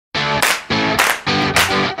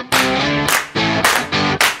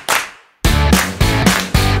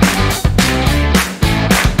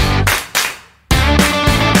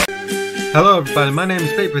Hello everybody, my name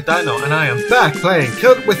is Paper Dino and I am back playing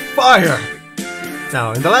Killed with Fire!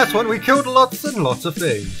 Now, in the last one we killed lots and lots of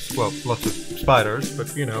things. Well, lots of spiders,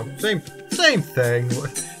 but you know, same thing.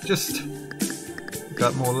 Just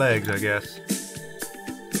got more legs, I guess.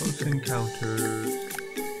 Close encounters.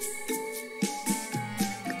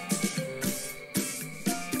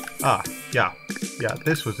 Ah, yeah,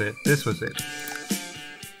 this was it.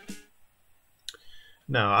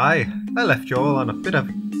 Now, I left you all on a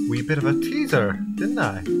wee bit of a teaser, didn't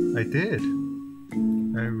I? I did.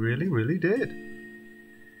 I really did.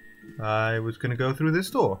 I was gonna go through this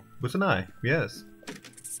door, wasn't I? Yes.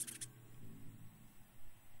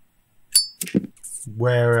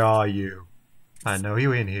 Where are you? I know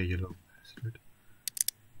you're in here, you little bastard.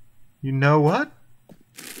 You know what?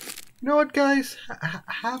 You know what, guys?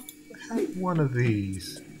 Have one of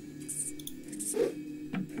these.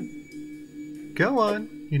 Go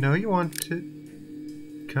on. You know you want to.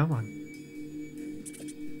 Come on.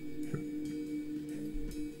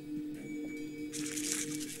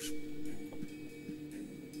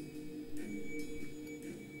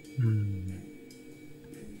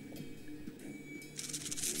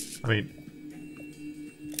 I mean,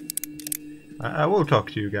 I will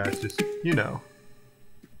talk to you guys, just, you know.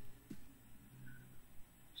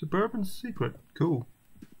 Suburban secret. Cool.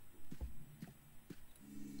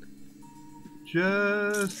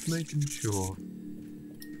 Just making sure.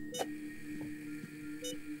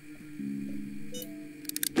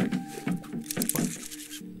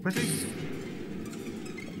 Where's he?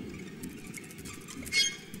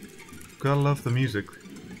 Gotta love the music.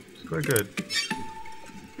 It's quite good.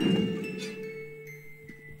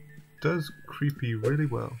 Does creepy really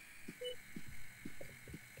well.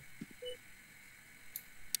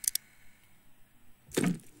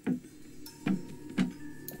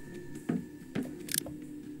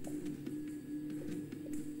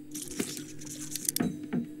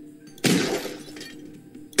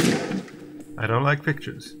 I don't like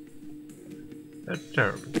pictures. They're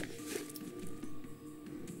terrible.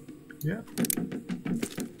 Yeah.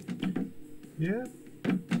 Yeah.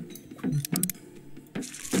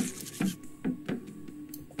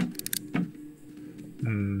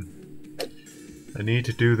 I need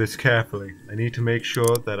to do this carefully. I need to make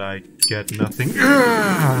sure that I get nothing.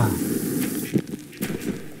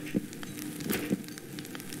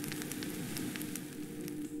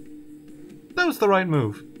 That was the right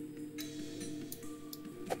move.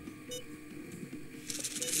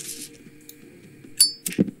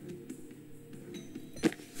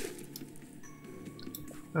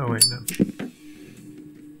 Oh wait, no.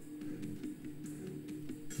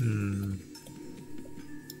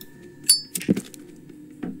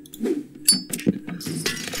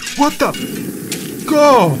 What the?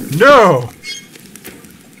 Go! No!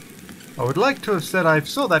 I would like to have said I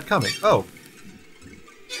saw that coming. Oh.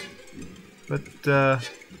 But,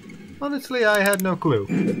 honestly, I had no clue.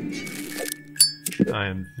 I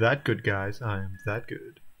am that good, guys. I am that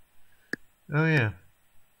good. Oh, yeah.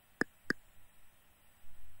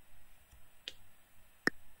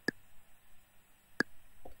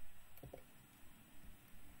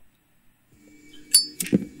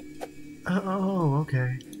 Oh,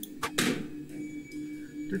 okay.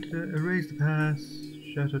 Erase the past,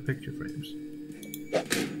 shatter picture frames.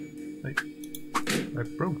 I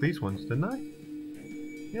broke these ones, didn't I?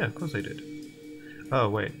 Yeah, of course I did. Oh,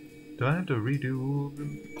 wait. Do I have to redo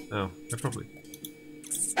them? Oh, I probably...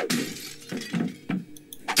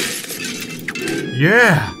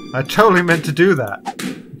 Yeah! I totally meant to do that!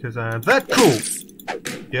 Because I am that cool!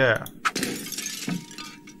 Yeah.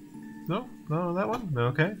 No? No, that one?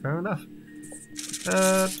 Okay, fair enough.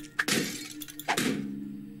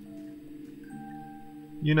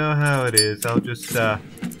 You know how it is. I'll just,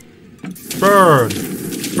 burn!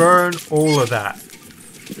 Burn all of that.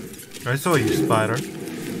 I saw you, spider.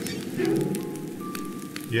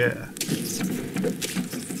 Yeah.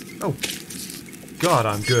 Oh. God,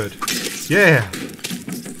 I'm good. Yeah!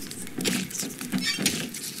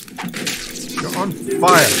 You're on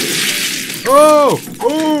fire! Oh!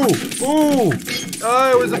 Oh! Oh!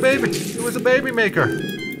 Oh, it was a baby! It was a baby maker!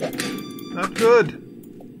 Not good.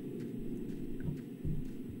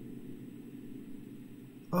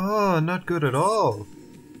 Oh, not good at all.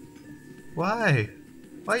 Why?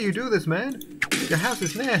 Why you do this, man? Your house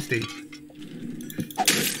is nasty.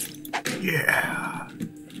 Yeah.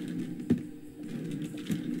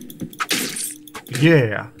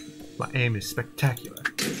 Yeah. My aim is spectacular.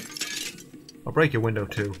 I'll break your window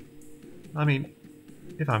too. I mean,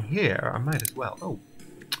 if I'm here, I might as well. Oh.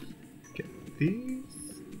 Get these.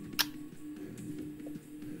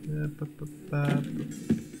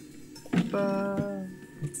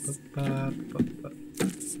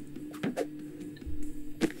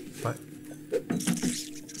 What?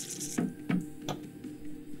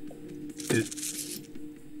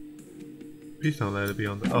 Please don't let it be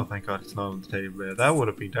on the... Oh, thank God it's not on the table there. That would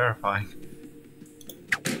have been terrifying.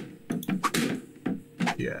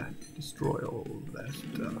 Yeah, destroy all that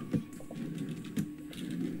stuff.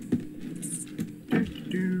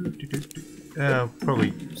 I'll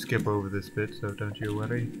probably skip over this bit, so don't you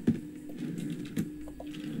worry.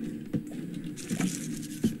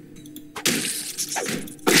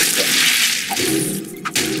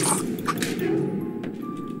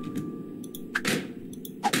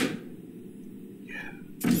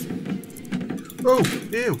 Oh!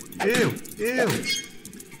 Ew! Ew! Ew!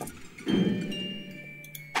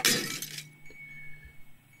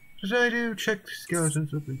 Did I do? Check the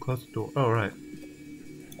skeletons up and close the door. Oh, right.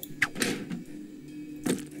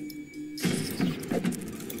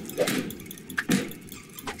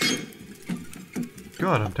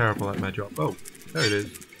 God, I'm terrible at my job. Oh, there it is.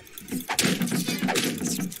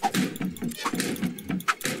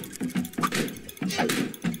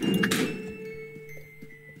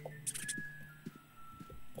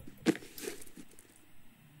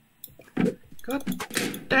 God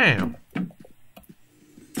damn.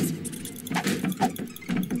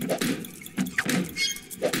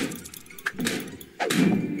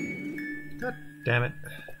 God damn it.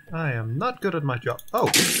 I am not good at my job. Oh!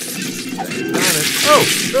 Damn it. Oh!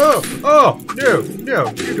 Oh! Oh! No! No!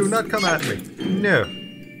 You do not come at me. No.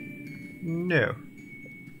 No.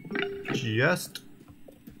 Just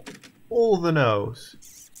all the no's.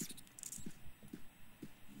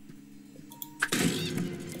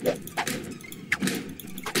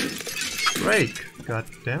 Break! God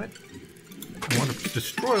damn it. I want to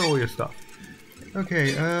destroy all your stuff.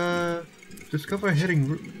 Okay, discover a hidden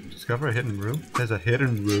room. Discover a hidden room? There's a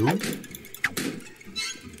hidden room?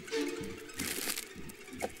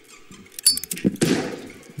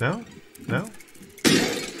 No? No?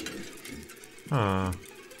 Huh.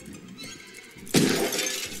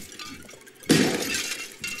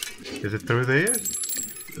 Is it through there?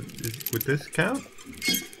 Would this count?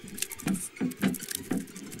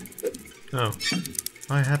 Oh.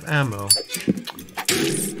 I have ammo.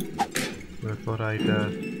 I thought I'd,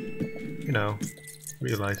 you know,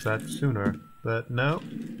 realize that sooner. But no.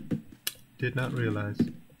 Did not realize.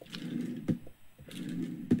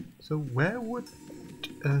 So where would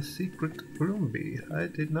a secret room be? I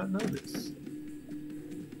did not know this.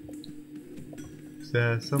 Is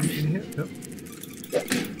there something here? Nope.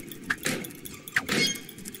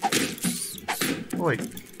 Oh, wait.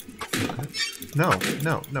 No,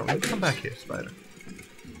 no, no. You come back here, spider.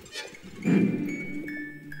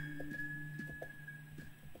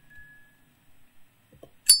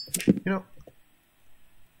 You know,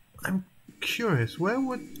 I'm curious. Where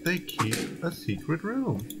would they keep a secret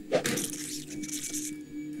room?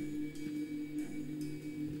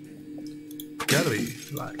 Gotta be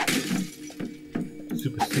like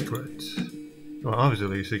super secret. Well,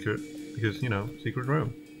 obviously secret because, you know, secret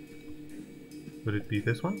room. Would it be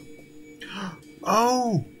this one?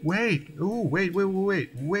 Oh, wait. Oh, wait.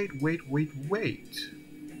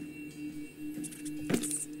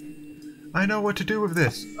 I know what to do with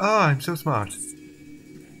this. Oh, I'm so smart.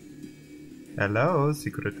 Hello,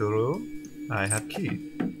 secret room. I have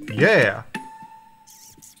key. Yeah.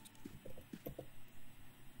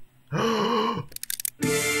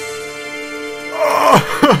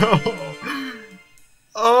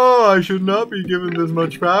 Oh, I should not be given this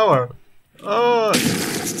much power. Oh.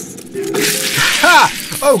 Ha!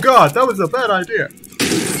 Oh god, that was a bad idea.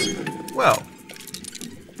 Well,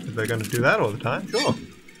 if they're gonna do that all the time, sure.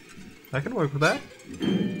 I can work with that.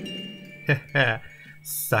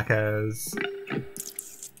 Suckers.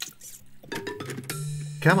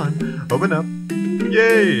 Come on, open up.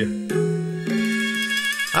 Yay!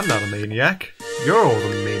 I'm not a maniac. You're all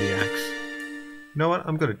the maniacs. You know what?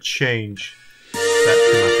 I'm gonna change that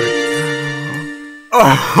to my trick.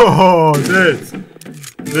 Oh, this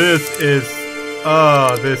is.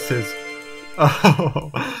 Oh, this is.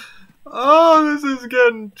 Oh, this is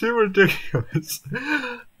getting too ridiculous.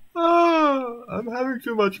 Oh, I'm having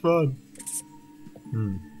too much fun.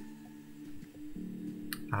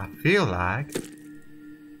 I feel like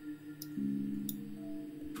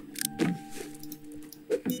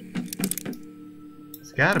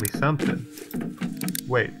it's gotta be something.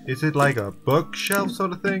 Wait, is it like a bookshelf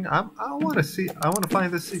sort of thing? I want to see. I want to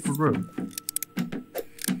find this secret room.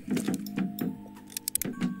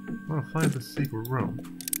 I want to find the secret room.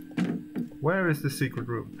 Where is the secret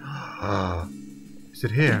room? Is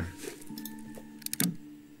it here?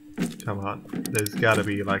 Come on, there's gotta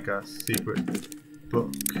be like a secret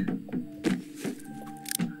book.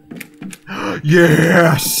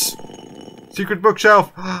 Yes! Secret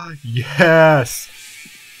bookshelf! Yes!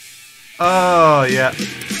 Oh, yeah.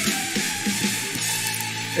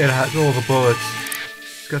 It has all the bullets.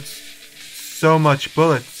 It's got so much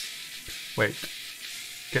bullets. Wait.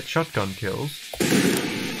 Get shotgun kills.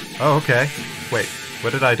 Oh, okay. Wait,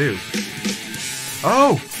 what did I do?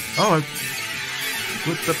 Oh! Oh,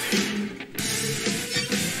 with the...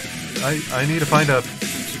 I need to find a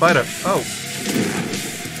spider. Oh.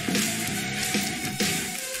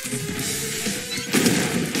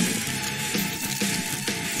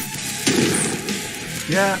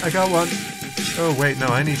 Yeah, I got one. Oh, wait, no,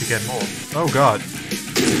 I need to get more. Oh, God.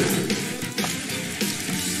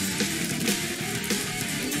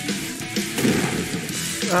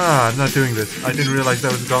 Ah, I'm not doing this. I didn't realize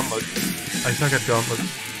that was a gauntlet. I suck at gauntlets.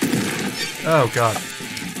 Oh, God.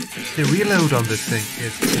 The reload on this thing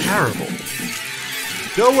is terrible.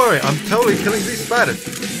 Don't worry, I'm totally killing these spiders.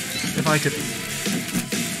 If I could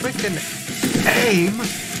freaking aim.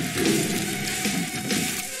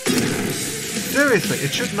 Seriously,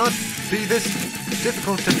 it should not be this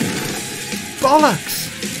difficult to... Bollocks!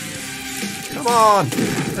 Come on!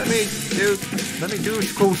 Let me do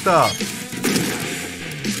cool stuff.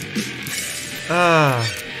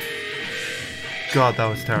 God, that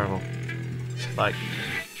was terrible. Like,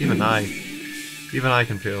 even I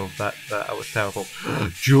can feel that was terrible.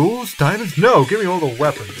 Jewels? Diamonds? No! Give me all the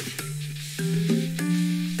weapons.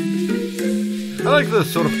 I like the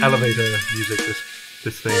sort of elevator music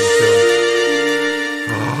this thing is doing.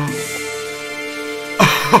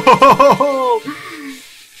 Oh!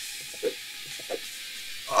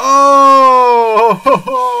 Oh!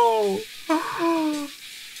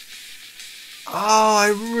 Oh, I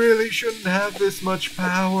really shouldn't have this much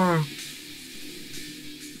power.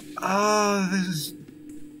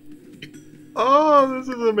 Oh, this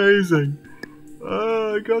is amazing.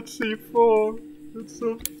 I got C4. It's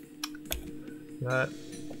so...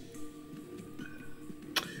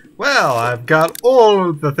 Well, I've got all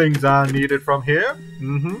of the things I needed from here.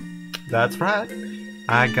 That's right.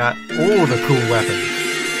 I got all the cool weapons.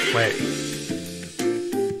 Wait.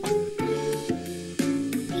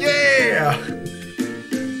 Yeah!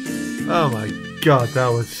 Oh my God, that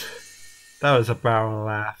was a barrel of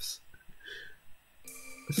laughs.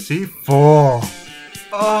 C4.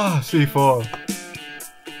 Oh, C4.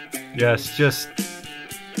 Yes, just...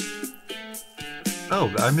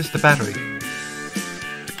 Oh, I missed the battery.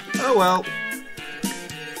 Oh well.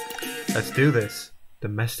 Let's do this.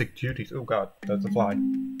 Domestic duties. Oh God, that's a fly.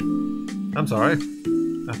 I'm sorry.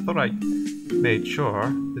 I thought I made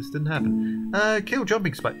sure this didn't happen. Kill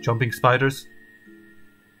jumping spiders.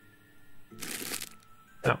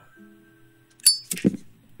 No.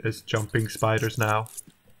 There's jumping spiders now.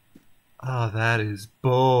 Ah, oh, that is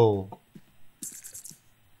bull.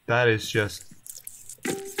 That is just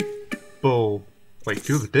bull. Wait,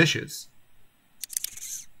 do the dishes.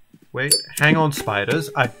 Wait, hang on,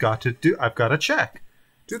 spiders. I've got to check.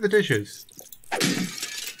 Do the dishes.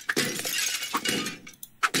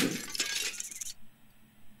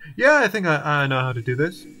 Yeah, I think I know how to do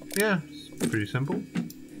this. Yeah, it's pretty simple.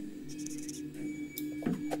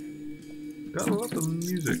 Got a lot of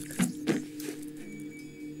music.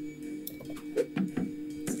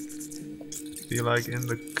 See, like in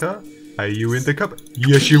the cup? Are you in the cupboard?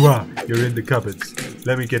 Yes, you are. You're in the cupboards.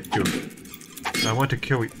 Let me get you. I want to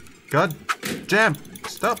kill you. God damn!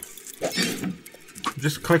 Stop! I'm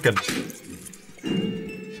just clicking.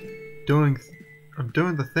 I'm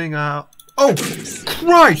doing the thing out. Oh!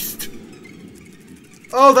 Christ!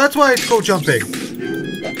 Oh, that's why it's called jumping.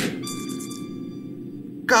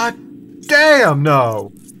 God damn,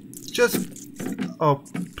 no! Just... Oh,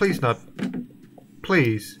 please not.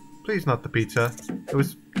 Please. Please not the pizza. It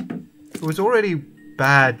was already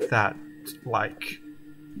bad that, like...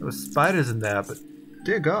 There was spiders in there, but...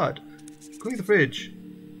 Dear God. Clean the fridge.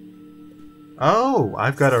 Oh,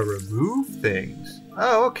 I've got to remove things.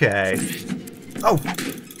 Oh, okay. Oh,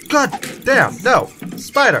 God damn, no.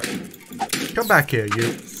 Spider. Come back here,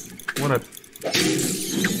 you. Wanna...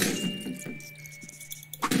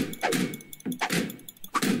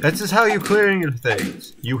 This is how you clear your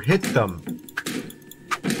things. You hit them.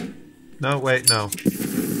 No, wait, no.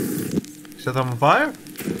 Set them on fire?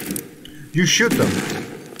 You shoot them.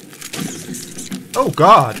 Oh,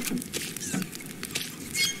 God.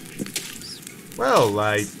 Well,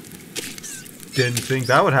 I didn't think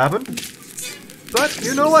that would happen. But,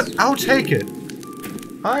 you know what? I'll take it.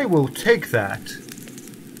 I will take that.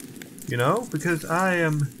 You know, because I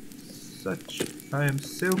am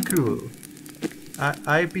so cool.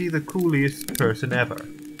 I be the coolest person ever.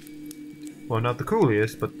 Well, not the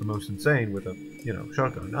coolest, but the most insane with a, you know,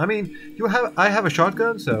 shotgun. I mean, I have a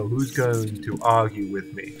shotgun, so who's going to argue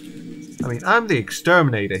with me? I mean, I'm the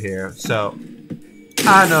exterminator here, so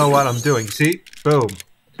I know what I'm doing. See? Boom.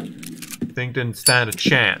 Thing didn't stand a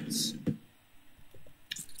chance.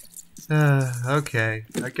 Okay.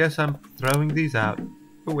 I guess I'm throwing these out.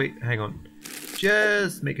 Oh, wait, hang on.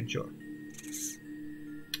 Just making sure.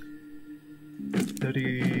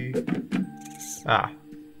 30. Ah.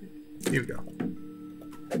 Here we go.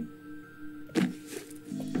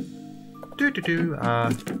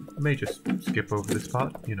 I may just skip over this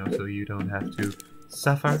part, you know, so you don't have to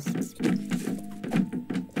suffer.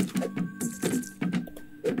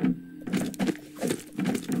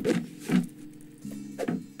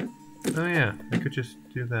 Oh yeah, I could just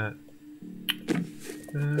do that.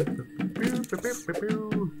 And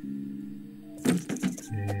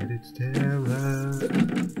it's terror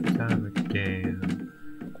time again.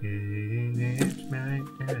 It's my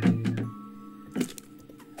time.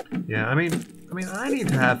 Yeah, I mean, I need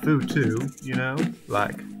to have food too, you know,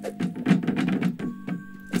 like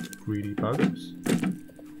greedy buggers.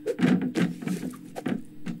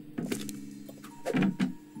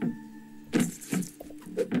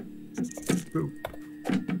 Boop.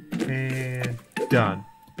 And done.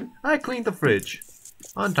 I cleaned the fridge.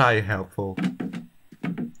 Aren't I helpful?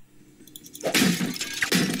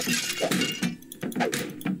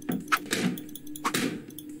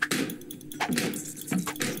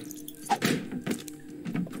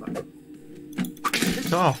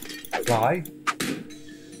 Piss off, fly.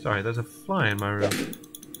 Sorry, there's a fly in my room.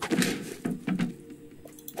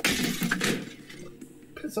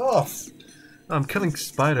 Piss off! I'm killing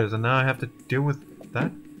spiders and now I have to deal with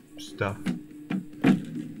that stuff.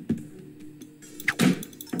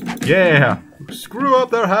 Yeah! Screw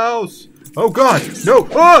up their house! Oh god! No!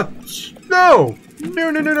 Oh! No!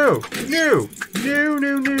 No, no, no, no! No! No,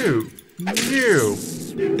 no, no! No!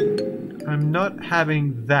 I'm not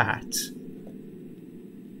having that.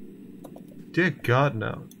 Dear god,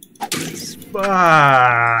 no.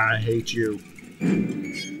 Ah, I hate you.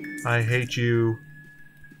 I hate you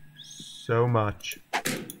so much.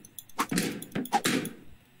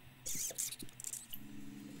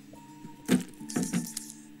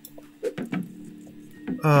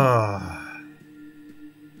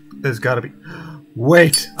 There's gotta be...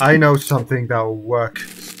 Wait! I know something that will work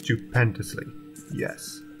stupendously.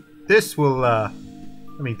 Yes. This will, I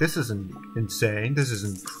mean, this isn't insane. This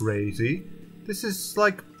isn't crazy. This is,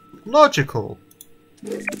 like, logical.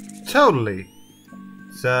 Totally.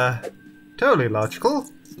 It's, totally logical.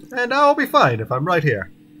 And I'll be fine if I'm right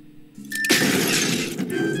here.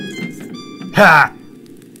 Ha!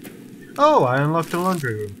 Oh, I unlocked the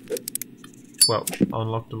laundry room. Well,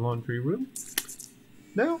 unlocked the laundry room?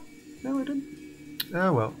 No? No, I didn't.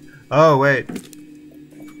 Oh, well. Oh, wait.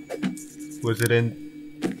 Was it in...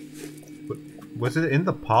 Was it in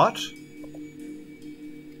the pot?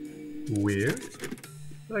 Weird.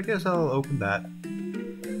 I guess I'll open that.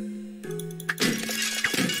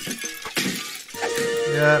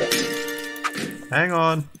 Yeah. Hang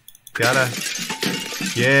on. Gotta.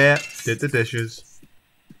 Yeah. Did the dishes.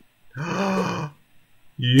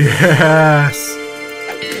 Yes!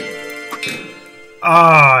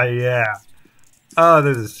 Ah, yeah. Oh,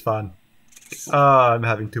 this is fun. Oh, I'm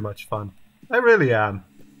having too much fun. I really am.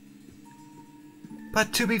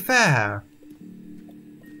 But to be fair...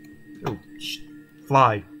 Oh,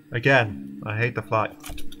 fly. Again. I hate the fly.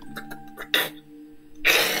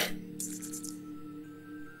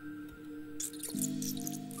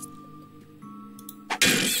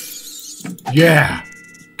 Yeah!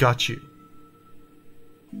 Got you.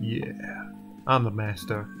 Yeah. I'm the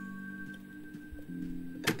master.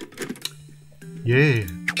 Yeah.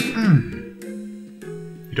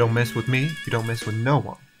 You don't mess with me, you don't mess with no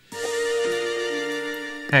one.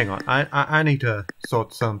 Hang on, I need to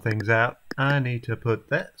sort some things out. I need to put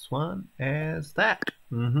this one as that.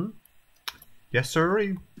 Yes,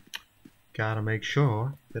 sirree. Gotta make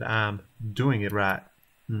sure that I'm doing it right.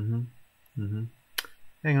 Hang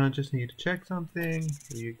on, just need to check something.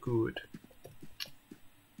 You're good.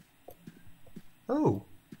 Oh.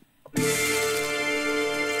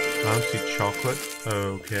 Bouncy chocolate.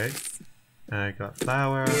 Okay. I got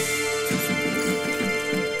flour.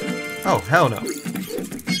 Oh, hell no.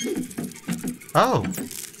 Oh.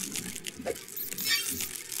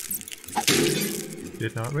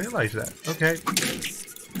 Did not realize that. Okay.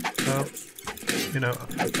 Oh. You know.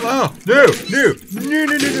 Oh! No! No! No,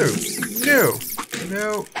 no, no, no! No!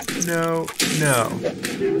 No, no, no.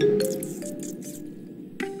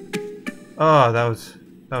 Oh, that was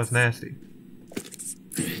nasty.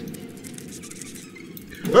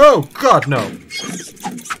 Oh God, no!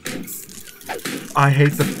 I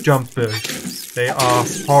hate the jumpers. They are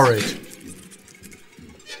horrid.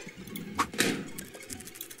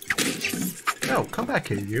 No, come back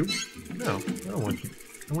here, you. No, I don't want you.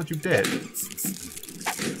 I want you dead.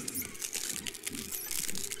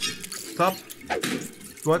 Stop.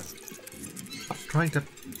 What? Trying to...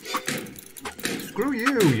 Screw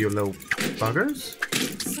you, you little buggers.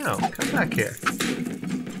 No, come back here.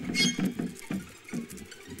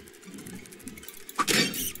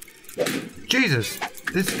 Jesus!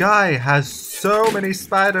 This guy has so many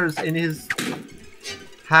spiders in his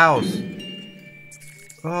house.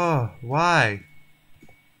 Oh, why?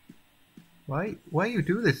 Why you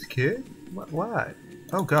do this, kid? Why?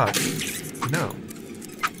 Oh God. No.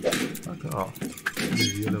 Fuck off,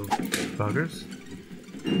 you little buggers.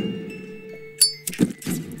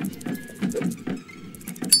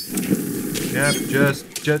 Yep,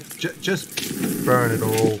 just burn it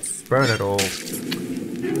all. Burn it all.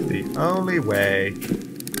 It's the only way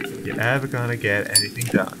you're ever gonna get anything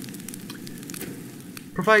done.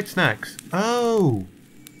 Provide snacks. Oh!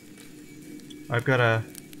 I've gotta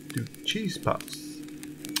do cheese puffs.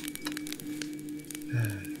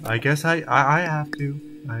 I guess I have to.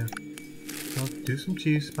 I'll do some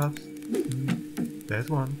cheese puffs. There's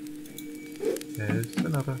one. There's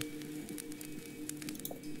another.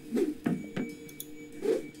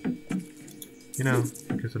 You know,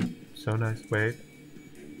 because I'm so nice. Wait.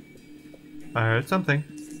 I heard something.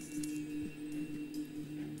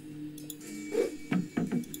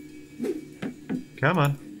 Come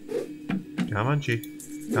on. Come on, G.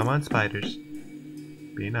 Come on, spiders.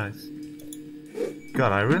 Be nice.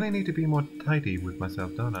 God, I really need to be more tidy with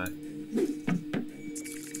myself, don't I?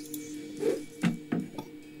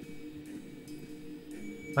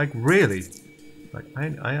 Like, really? Like,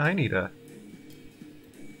 I need to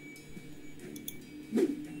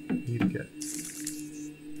get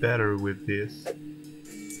better with this.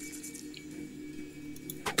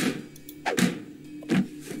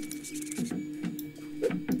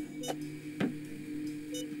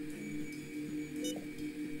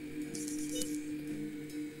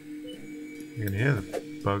 I can hear the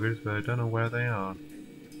buggers, but I don't know where they are.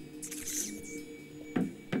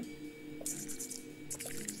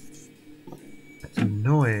 It's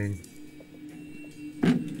annoying.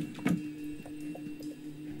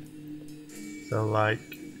 So, like...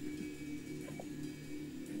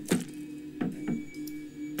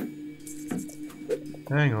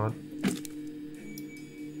 Hang on.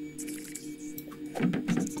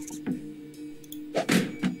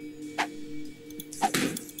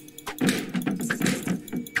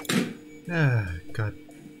 Ah, God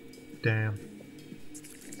damn.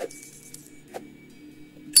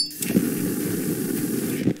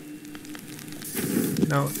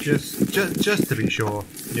 No, just to be sure,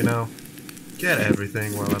 you know. Get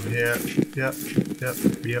everything while I'm here. Yep.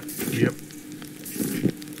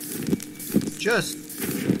 Just,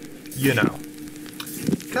 you know,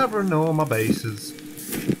 covering all my bases.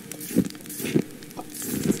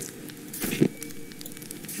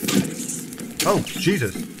 Oh,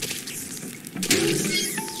 Jesus.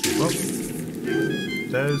 Well,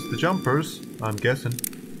 there's the jumpers, I'm guessing.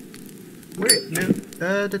 Wait, no,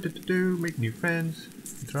 make new friends.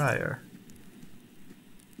 Dryer.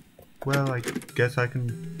 Well, I guess I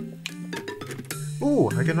can... Ooh,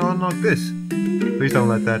 I can unlock this. Please don't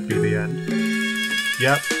let that be the end.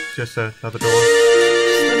 Yep, just another door.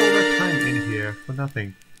 Spent all that time in here for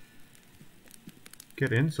nothing.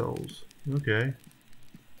 Get insoles. Okay.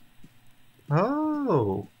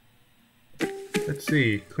 Oh! Let's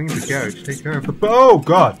see. Clean the garage. Take care of the... Oh,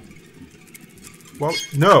 God! Well,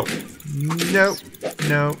 no! No!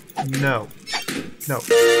 No! No! No!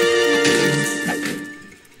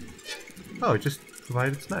 Oh, it just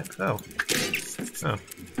provided snacks. Oh. Oh.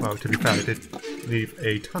 Well, to be fair, I did leave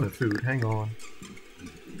a ton of food. Hang on.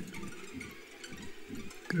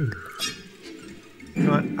 You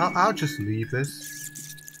know what? I'll just leave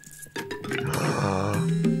this. Oh!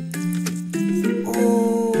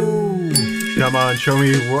 Come on, show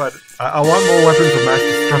me what. I want more weapons of mass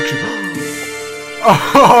destruction.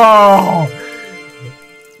 Oh!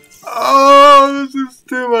 Oh, this is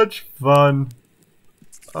too much fun.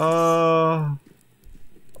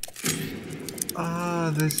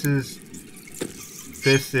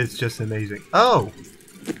 This is just amazing. Oh!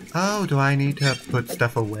 Oh, do I need to put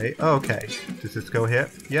stuff away? Oh, okay. Does this go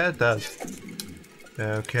here? Yeah, it does.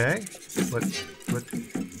 Okay.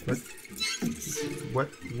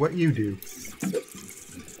 What you do?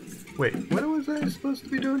 Wait, what was I supposed to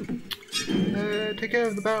be doing? Take care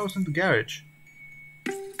of the barrels in the garage.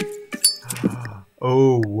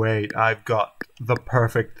 Oh, wait, I've got the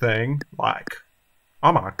perfect thing. Like,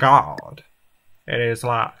 oh my god. It is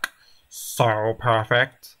like so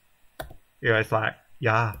perfect. Yeah, it's like,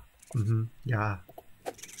 yeah. Yeah.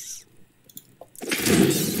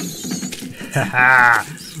 Haha!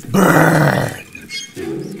 Burn!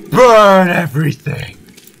 Burn everything!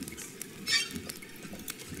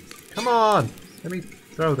 Come on! Let me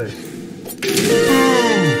throw this.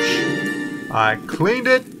 Boosh! I cleaned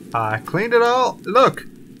it. I cleaned it all. Look!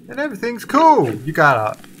 And everything's cool. You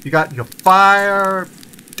got your fire,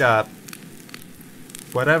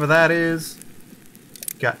 whatever that is.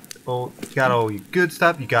 You got all your good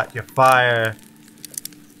stuff. You got your fire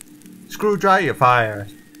screwdriver, your fire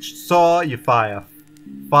saw, your fire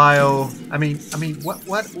file. I mean,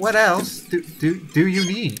 what else do you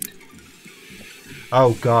need?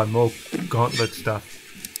 Oh god, more gauntlet stuff.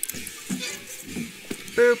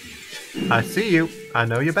 Boop. I see you. I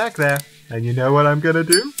know you're back there. And you know what I'm gonna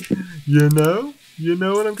do? You know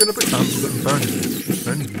what I'm gonna put. I'm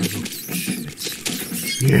burning you.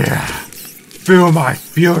 Yeah. Feel my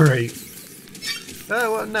fury.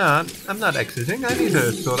 Oh well, no, I'm not exiting. I need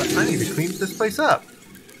to clean this place up.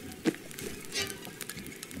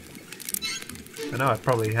 I know I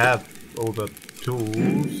probably have all the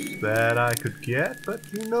tools that I could get, but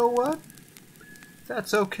you know what?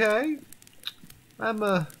 That's okay. I'm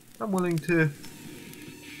willing to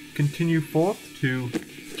continue forth to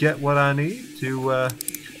get what I need to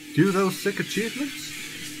do those sick achievements.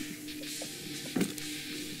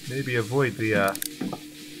 Maybe avoid the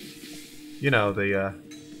the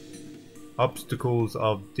obstacles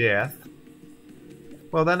of death.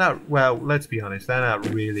 Well, they're not. Well, let's be honest. They're not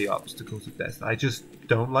really obstacles of death. I just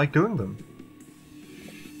don't like doing them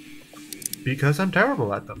because I'm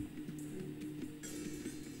terrible at them.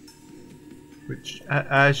 Which,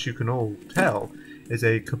 as you can all tell, is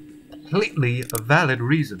a completely valid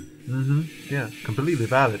reason. Yeah, completely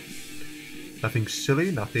valid. Nothing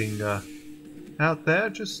silly, nothing out there,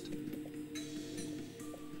 just...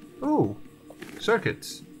 Ooh,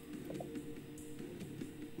 circuits.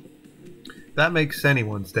 That makes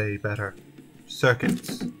anyone's day better.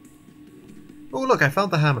 Circuits. Oh look, I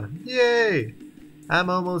found the hammer. Yay! I'm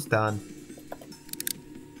almost done.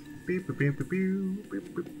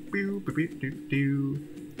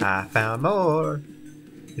 I found more.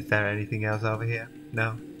 Is there anything else over here?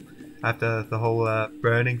 No. After the whole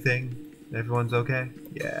burning thing, everyone's okay?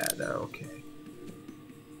 Yeah, they're okay.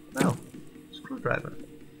 Oh, screwdriver.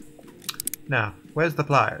 Now, where's the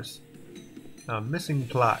pliers? I'm missing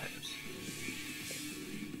pliers.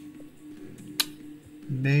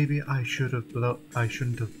 Maybe I shouldn't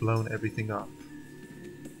have blown everything up.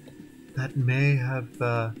 That may have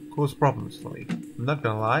caused problems for me. I'm not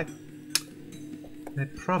gonna lie. I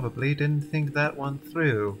probably didn't think that one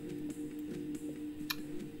through.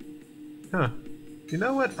 Huh. You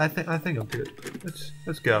know what? I think I'm good.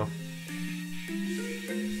 Let's go.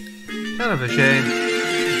 Kind of a shame.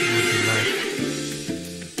 Nice.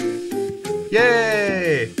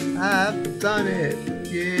 Yay! I've done it!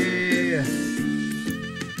 Yeah!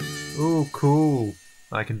 Ooh, cool.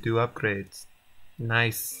 I can do upgrades.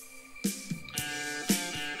 Nice.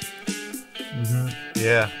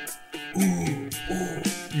 Yeah.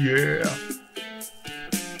 Yeah.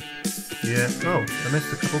 Yeah. Oh, I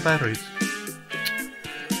missed a couple batteries.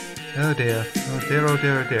 Oh dear. Oh dear, oh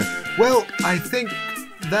dear, oh dear. Well, I think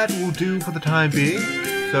that will do for the time being.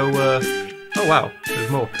 So, oh wow, there's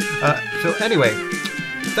more. So anyway,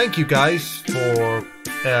 thank you guys for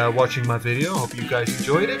watching my video. Hope you guys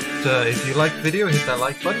enjoyed it. If you liked the video, hit that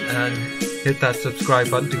like button and hit that subscribe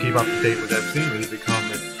button to keep up to date with everything. Leave a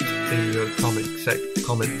comment in your comment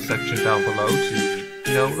section down below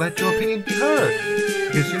to, let your opinion be heard.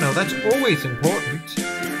 Because, that's always important.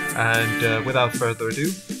 And without further ado,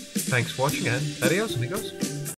 thanks for watching and adios, amigos.